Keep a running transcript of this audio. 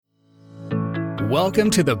Welcome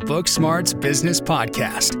to the Book Smarts Business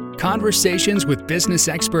Podcast. Conversations with business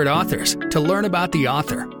expert authors to learn about the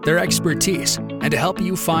author, their expertise, and to help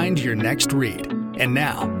you find your next read. And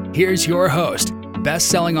now, here's your host,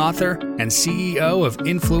 best-selling author and CEO of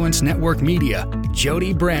Influence Network Media,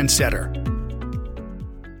 Jody Brandsetter.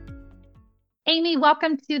 Amy,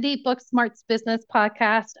 welcome to the Book Smarts Business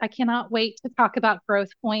Podcast. I cannot wait to talk about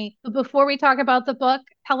Growth Point. But before we talk about the book,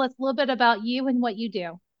 tell us a little bit about you and what you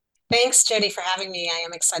do. Thanks, Jody, for having me. I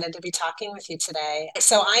am excited to be talking with you today.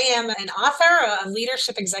 So I am an author, a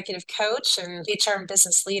leadership executive coach, and HR and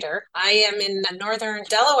business leader. I am in northern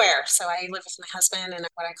Delaware, so I live with my husband and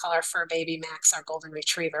what I call our fur baby, Max, our golden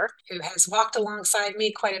retriever, who has walked alongside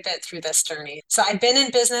me quite a bit through this journey. So I've been in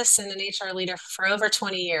business and an HR leader for over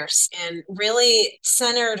 20 years and really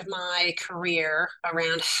centered my career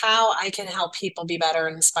around how I can help people be better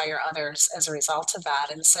and inspire others as a result of that.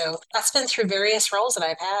 And so that's been through various roles that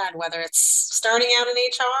I've had, whether it's starting out in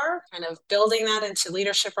HR, kind of building that into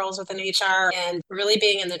leadership roles within HR, and really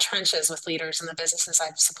being in the trenches with leaders in the businesses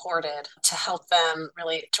I've supported to help them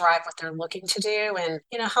really drive what they're looking to do and,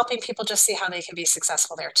 helping people just see how they can be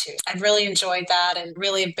successful there too. I've really enjoyed that and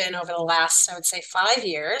really have been over the last, I would say, 5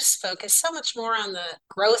 years, focused so much more on the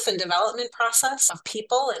growth and development process of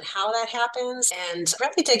people and how that happens and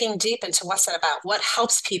really digging deep into what's that about, what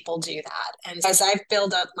helps people do that. And as I've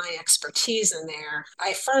built up my expertise in there,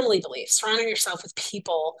 I firmly believe surrounding yourself with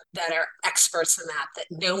people that are experts in that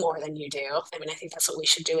know more than you do. I mean, I think that's what we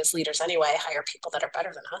should do as leaders anyway, hire people that are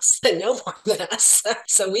better than us, that know more than us,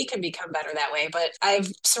 so we can become better that way. But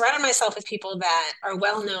I've surrounded myself with people that are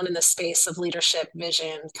well known in the space of leadership,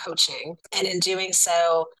 vision, coaching. And in doing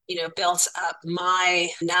so, built up my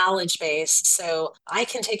knowledge base so I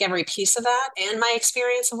can take every piece of that and my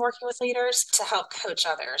experience of working with leaders to help coach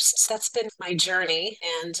others. So that's been my journey,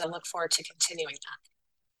 and I look forward to continuing that.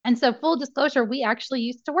 And so full disclosure, we actually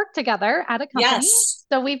used to work together at a company. Yes.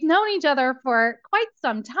 So we've known each other for quite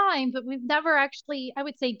some time, but we've never actually, I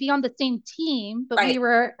would say, be on the same team, but we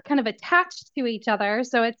were kind of attached to each other.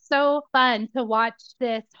 So it's so fun to watch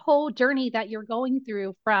this whole journey that you're going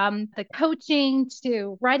through from the coaching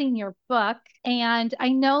to writing your book. And I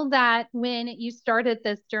know that when you started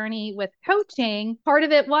this journey with coaching, part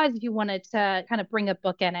of it was you wanted to kind of bring a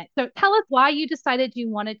book in it. So tell us why you decided you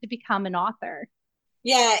wanted to become an author.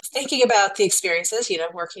 Yeah, thinking about the experiences,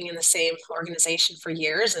 working in the same organization for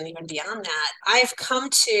years and even beyond that, I've come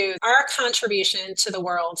to our contribution to the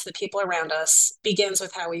world, to the people around us, begins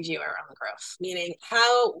with how we view our own growth, meaning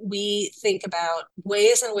how we think about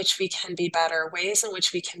ways in which we can be better, ways in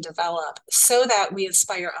which we can develop so that we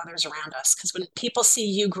inspire others around us. Because when people see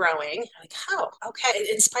you growing, like, oh, okay,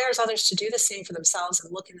 it inspires others to do the same for themselves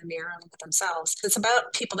and look in the mirror and look at themselves. It's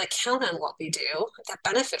about people that count on what we do, that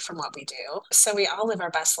benefit from what we do. So we all live our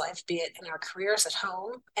best life, be it in our careers at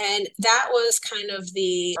home. And that was kind of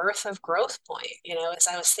the birth of Growth Point, as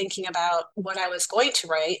I was thinking about what I was going to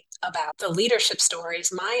write about the leadership stories,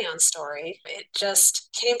 my own story. It just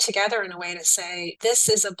came together in a way to say, this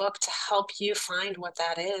is a book to help you find what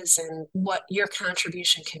that is and what your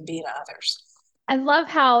contribution can be to others. I love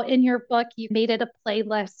how in your book, you made it a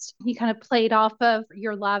playlist. You kind of played off of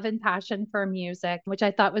your love and passion for music, which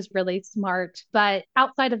I thought was really smart. But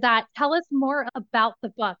outside of that, tell us more about the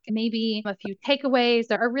book, maybe a few takeaways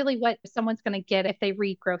or really what someone's going to get if they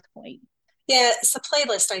read Growth Point. Yeah, it's the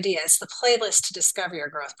playlist idea. It's the playlist to discover your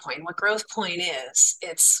growth point. What growth point is,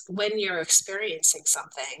 it's when you're experiencing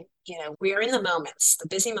something, we are in the moments, the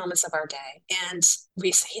busy moments of our day. And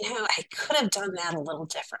we say, I could have done that a little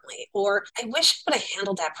differently, or I wish I would have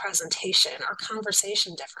handled that presentation or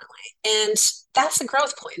conversation differently. And that's a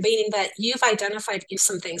growth point, meaning that you've identified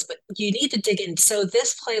some things, but you need to dig in. So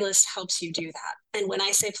this playlist helps you do that. And when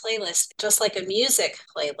I say playlist, just like a music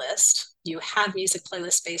playlist, you have music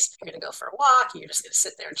playlist space. You're going to go for a walk. You're just going to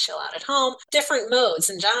sit there and chill out at home. Different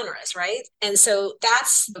modes and genres, right? And so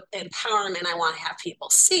that's the empowerment I want to have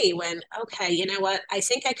people see when, okay, you know what? I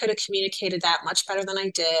think I could have communicated that much better than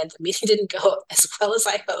I did. The meeting didn't go as well as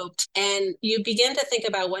I hoped. And you begin to think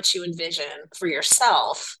about what you envision for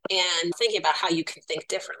yourself and thinking about how you can think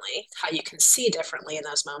differently, how you can see differently in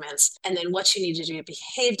those moments, and then what you need to do to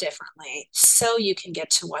behave differently so you can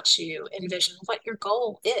get to what you envision, what your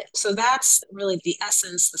goal is. So that's really the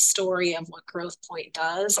essence, the story of what Growth Point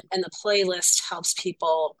does. And the playlist helps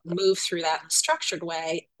people move through that in a structured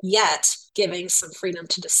way, yet giving some freedom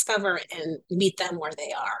to discover and meet them where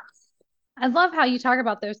they are. I love how you talk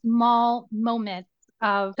about those small moments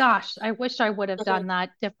of, gosh, I wish I would have done that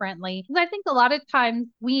differently. Because I think a lot of times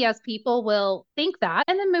we as people will think that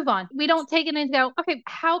and then move on. We don't take it and go, okay,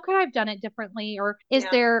 how could I have done it differently? Or is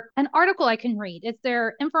there an article I can read? Is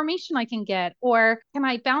there information I can get? Or can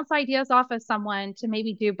I bounce ideas off of someone to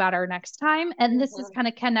maybe do better next time? And this is kind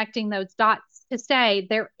of connecting those dots to say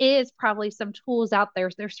there is probably some tools out there,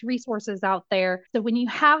 there's resources out there. So when you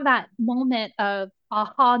have that moment of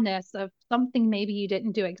aha-ness of something maybe you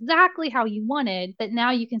didn't do exactly how you wanted, that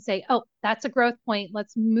now you can say, oh, that's a growth point.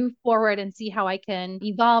 Let's move forward and see how I can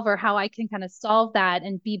evolve or how I can kind of solve that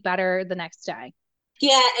and be better the next day.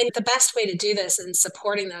 Yeah, and the best way to do this in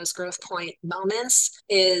supporting those growth point moments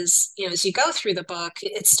is, as you go through the book,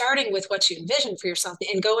 it's starting with what you envision for yourself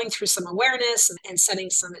and going through some awareness and setting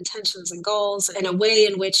some intentions and goals and a way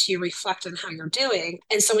in which you reflect on how you're doing.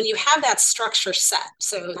 And so when you have that structure set,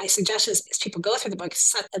 so my suggestion is people go through the book,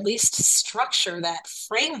 set at least structure that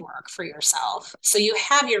framework for yourself. So you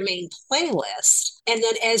have your main playlist. And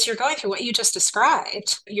then as you're going through what you just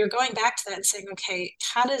described, you're going back to that and saying, okay,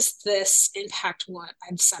 how does this impact what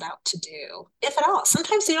I've set out to do, if at all?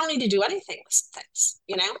 Sometimes you don't need to do anything with some things,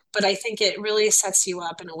 but I think it really sets you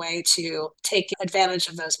up in a way to take advantage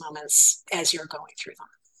of those moments as you're going through them.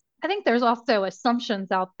 I think there's also assumptions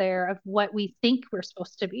out there of what we think we're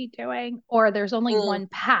supposed to be doing, or there's only one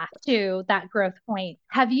path to that growth point.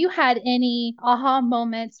 Have you had any aha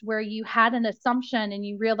moments where you had an assumption and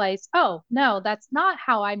you realized, oh, no, that's not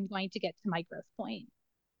how I'm going to get to my growth point?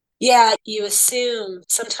 Yeah, you assume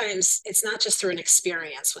sometimes it's not just through an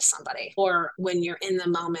experience with somebody or when you're in the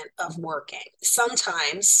moment of working.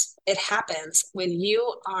 Sometimes it happens when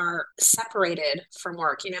you are separated from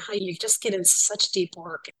work. You know how you just get in such deep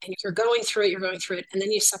work and you're going through it, and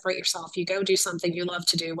then you separate yourself. You go do something you love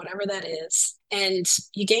to do, whatever that is, and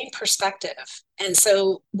you gain perspective. And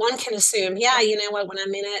so one can assume, yeah, you know what, when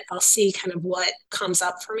I'm in it, I'll see kind of what comes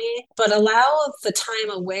up for me, but allow the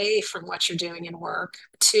time away from what you're doing in work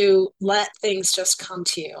to let things just come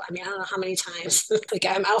to you. I mean, I don't know how many times like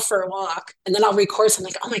I'm out for a walk and then I'll record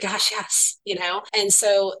something like, oh my gosh, yes, And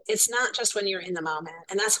so it's not just when you're in the moment.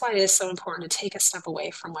 And that's why it is so important to take a step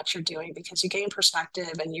away from what you're doing, because you gain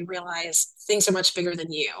perspective and you realize things are much bigger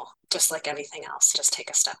than you, just like anything else. Just take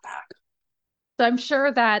a step back. So I'm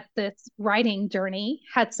sure that this writing journey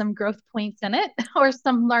had some growth points in it or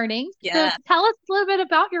some learning. Yeah. So tell us a little bit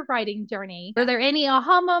about your writing journey. Were there any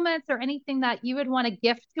aha moments or anything that you would want to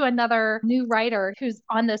gift to another new writer who's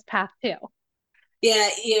on this path too? Yeah,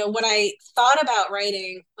 what I thought about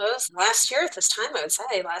writing was last year at this time, I would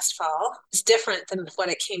say last fall, is different than what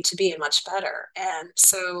it came to be and much better. And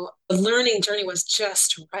so the learning journey was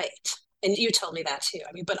just right. And you told me that too.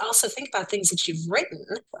 I mean, but also think about things that you've written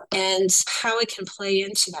and how it can play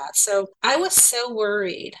into that. So I was so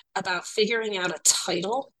worried about figuring out a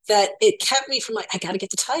title that it kept me from I got to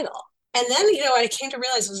get the title. And then, what I came to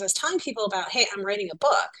realize was I was telling people about, hey, I'm writing a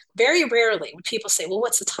book. Very rarely would people say, well,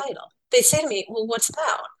 what's the title? They'd say to me, well, what's it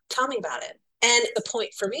about? Tell me about it. And the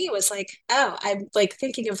point for me was like, oh, I'm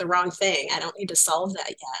thinking of the wrong thing. I don't need to solve that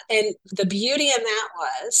yet. And the beauty in that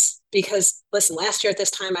was because, listen, last year at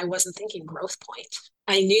this time, I wasn't thinking growth point.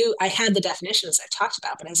 I knew I had the definitions I talked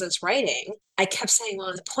about, but as I was writing, I kept saying,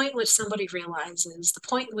 well, the point in which somebody realizes, the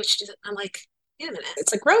point in which I'm like, wait a minute,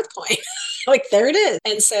 it's a growth point. There it is.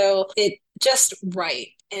 And so it just write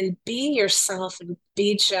and be yourself and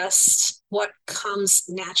be just what comes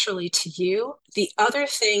naturally to you. The other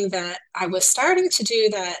thing that I was starting to do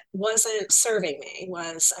that wasn't serving me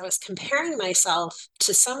was I was comparing myself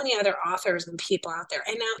to so many other authors and people out there.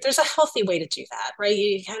 And now there's a healthy way to do that, right?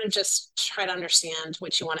 You kind of just try to understand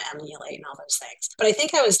what you want to emulate and all those things. But I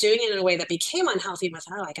think I was doing it in a way that became unhealthy with,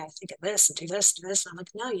 oh, I got to think of this and do this, do this. And I'm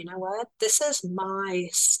like, no, you know what? This is my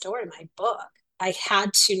story, my book. I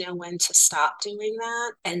had to know when to stop doing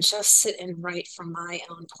that and just sit and write from my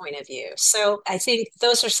own point of view. So I think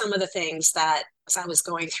those are some of the things that, as I was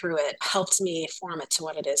going through it, helped me form it to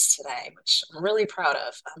what it is today, which I'm really proud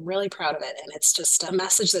of. I'm really proud of it. And it's just a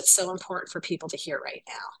message that's so important for people to hear right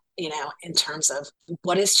now, in terms of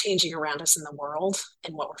what is changing around us in the world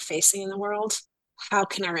and what we're facing in the world. How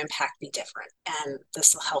can our impact be different? And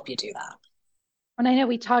this will help you do that. And I know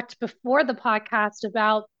we talked before the podcast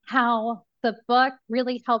about how the book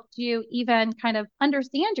really helped you even kind of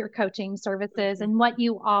understand your coaching services and what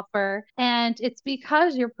you offer. And it's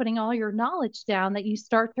because you're putting all your knowledge down that you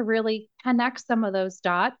start to really connect some of those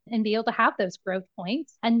dots and be able to have those growth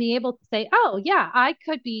points and be able to say, oh, yeah, I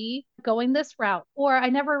could be going this route, or I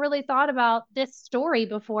never really thought about this story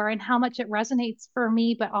before and how much it resonates for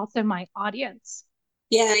me, but also my audience.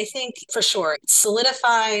 Yeah, I think for sure it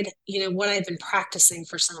solidified, what I've been practicing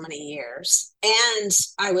for so many years. And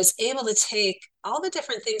I was able to take all the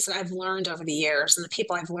different things that I've learned over the years and the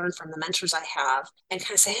people I've learned from, the mentors I have, and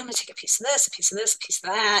kind of say, I'm going to take a piece of this, a piece of this, a piece of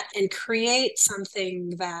that, and create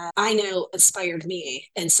something that I know inspired me.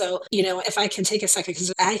 And so, if I can take a second,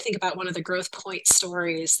 because I think about one of the growth point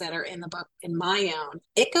stories that are in the book in my own,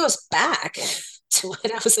 it goes back to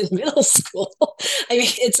when I was in middle school. I mean,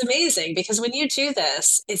 it's amazing because when you do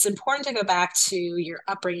this, it's important to go back to your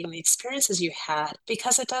upbringing, the experiences you had,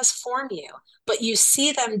 because it does form you, but you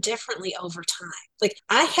see them differently over time. Like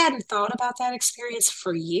I hadn't thought about that experience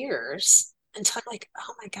for years until I'm like,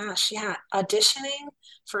 oh my gosh, yeah, auditioning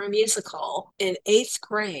for a musical in eighth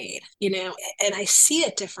grade, and I see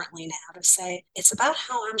it differently now to say it's about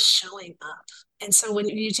how I'm showing up. And so when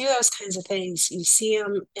you do those kinds of things, you see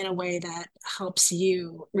them in a way that helps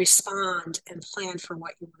you respond and plan for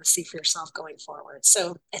what you want to see for yourself going forward.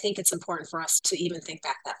 So I think it's important for us to even think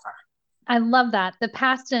back that far. I love that. The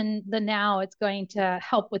past and the now, it's going to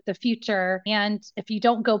help with the future. And if you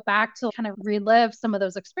don't go back to kind of relive some of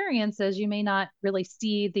those experiences, you may not really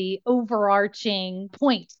see the overarching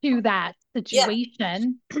point to that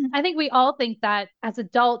situation. Yeah. I think we all think that as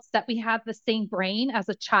adults that we have the same brain as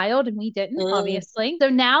a child, and we didn't, obviously. So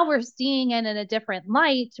now we're seeing it in a different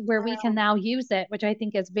light where we can now use it, which I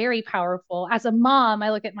think is very powerful. As a mom,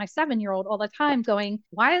 I look at my 7-year-old all the time going,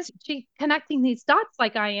 why is she connecting these dots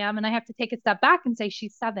like I am? And I have to take a step back and say,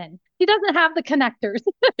 she's 7. She doesn't have the connectors.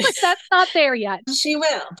 That's not there yet. She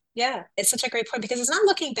will. Yeah. It's such a great point because it's not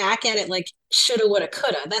looking back at it like shoulda, woulda,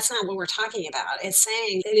 coulda. That's not what we're talking about. It's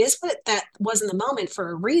saying it is what that was in the moment for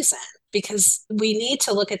a reason, because we need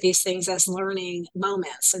to look at these things as learning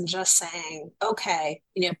moments and just saying, okay,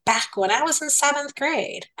 back when I was in 7th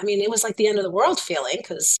grade, I mean, it was like the end of the world feeling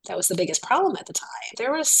because that was the biggest problem at the time.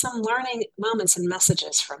 There was some learning moments and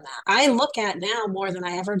messages from that. I look at now more than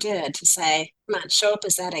I ever did to say, come on, show up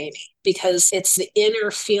as that Amy, because it's the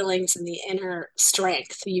inner feelings and the inner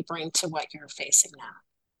strength you bring to what you're facing now.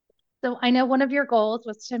 So I know one of your goals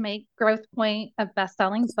was to make Growth Point a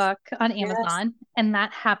best-selling book on Amazon, and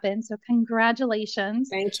that happened. So congratulations.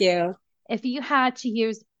 Thank you. If you had to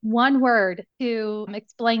use one word to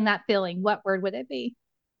explain that feeling, what word would it be?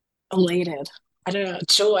 Elated. I don't know,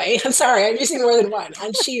 joy. I'm sorry, I'm using more than one.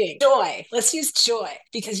 I'm cheating. Joy. Let's use joy,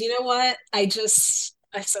 because you know what? I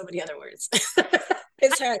have so many other words.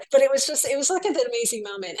 It's hard, but it was like an amazing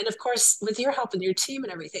moment. And of course, with your help and your team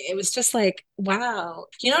and everything, it was just like, wow.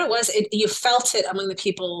 You know what it was? You felt it among the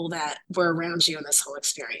people that were around you in this whole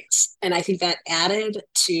experience. And I think that added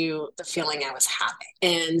to the feeling I was having.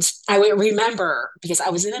 And I would remember, because I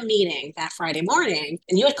was in a meeting that Friday morning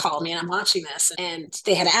and you had called me and I'm watching this and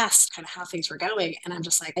they had asked kind of how things were going. And I'm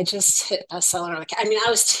just like, I just hit a seller. I mean, I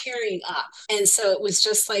was tearing up. And so it was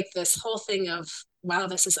just like this whole thing of, wow,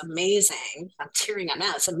 this is amazing. I'm tearing up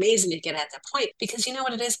now. It's amazing to get at that point because you know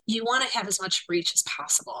what it is? You want to have as much reach as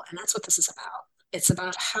possible. And that's what this is about. It's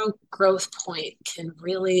about how Growth Point can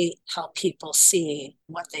really help people see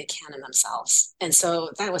what they can in themselves. And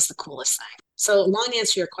so that was the coolest thing. So long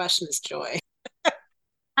answer to your question is joy.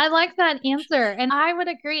 I like that answer. And I would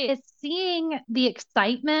agree. It's seeing the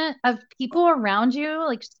excitement of people around you,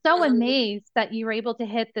 like so amazed that you were able to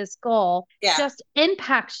hit this goal, just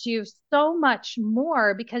impacts you so much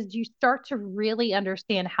more because you start to really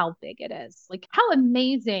understand how big it is, like how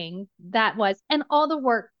amazing that was and all the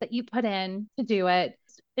work that you put in to do it.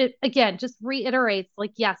 It again just reiterates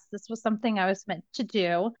like, yes, this was something I was meant to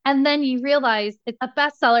do. And then you realize it's a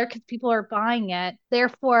bestseller because people are buying it.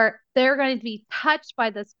 Therefore, they're going to be touched by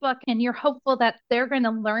this book and you're hopeful that they're going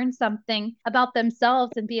to learn something about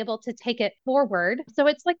themselves and be able to take it forward. So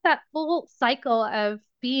it's like that full cycle of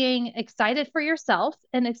being excited for yourself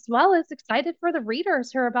and as well as excited for the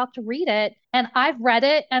readers who are about to read it. And I've read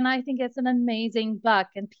it and I think it's an amazing book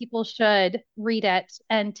and people should read it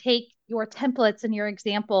and take your templates and your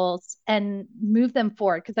examples and move them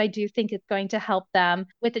forward because I do think it's going to help them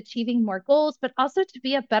with achieving more goals, but also to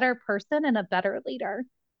be a better person and a better leader.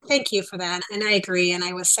 Thank you for that. And I agree. And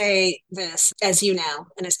I will say this, as you know,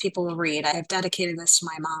 and as people will read, I have dedicated this to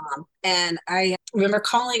my mom. And I remember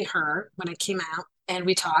calling her when it came out and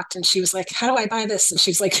we talked and she was like, how do I buy this? And she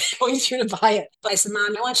was like, going through to buy it. But I said,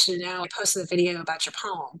 Mom, I want you to know I posted a video about your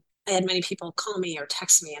poem. I had many people call me or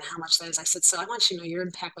text me and how much that is. I said, so I want you to know your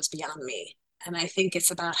impact was beyond me. And I think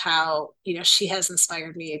it's about how, she has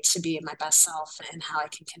inspired me to be my best self and how I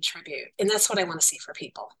can contribute. And that's what I want to see for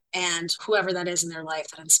people. And whoever that is in their life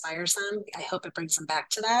that inspires them, I hope it brings them back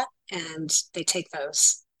to that and they take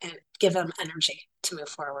those and give them energy to move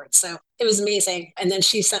forward. So it was amazing. And then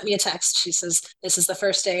she sent me a text. She says, this is the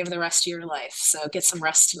first day of the rest of your life. So get some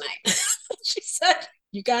rest tonight. She said,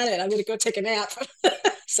 you got it. I'm going to go take a nap.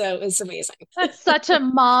 So it was amazing. That's such a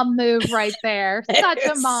mom move right there. Such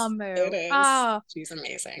a mom move. It is. Oh, she's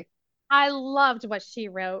amazing. I loved what she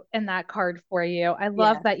wrote in that card for you. I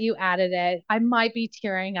love that you added it. I might be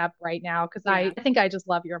tearing up right now because I think I just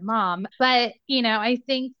love your mom. But, I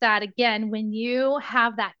think that, again, when you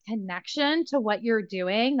have that connection to what you're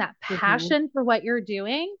doing, that passion for what you're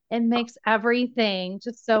doing, it makes everything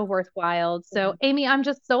just so worthwhile. So, Amy, I'm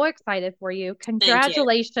just so excited for you.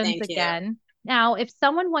 Congratulations Thank again. you. Now, if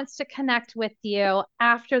someone wants to connect with you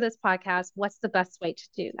after this podcast, what's the best way to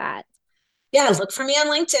do that? Yeah, look for me on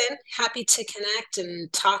LinkedIn. Happy to connect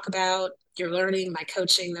and talk about your learning, my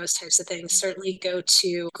coaching, those types of things. Certainly go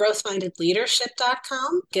to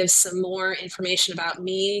growthmindedleadership.com, gives some more information about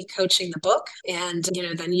me coaching the book. And,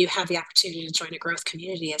 then you have the opportunity to join a growth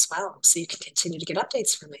community as well. So you can continue to get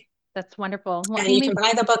updates from me. That's wonderful. Well, and Amy, you can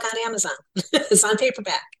buy the book on Amazon. It's on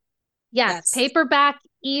paperback. Yes, paperback,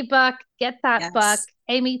 ebook, get that book.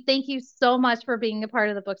 Amy, thank you so much for being a part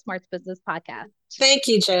of the Book Smarts Business Podcast. Thank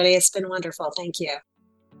you, Jody. It's been wonderful. Thank you.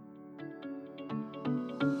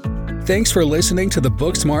 Thanks for listening to the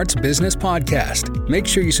Book Smarts Business Podcast. Make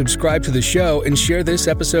sure you subscribe to the show and share this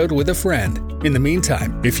episode with a friend. In the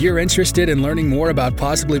meantime, if you're interested in learning more about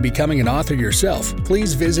possibly becoming an author yourself,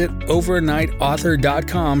 please visit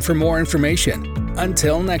overnightauthor.com for more information.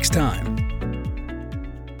 Until next time.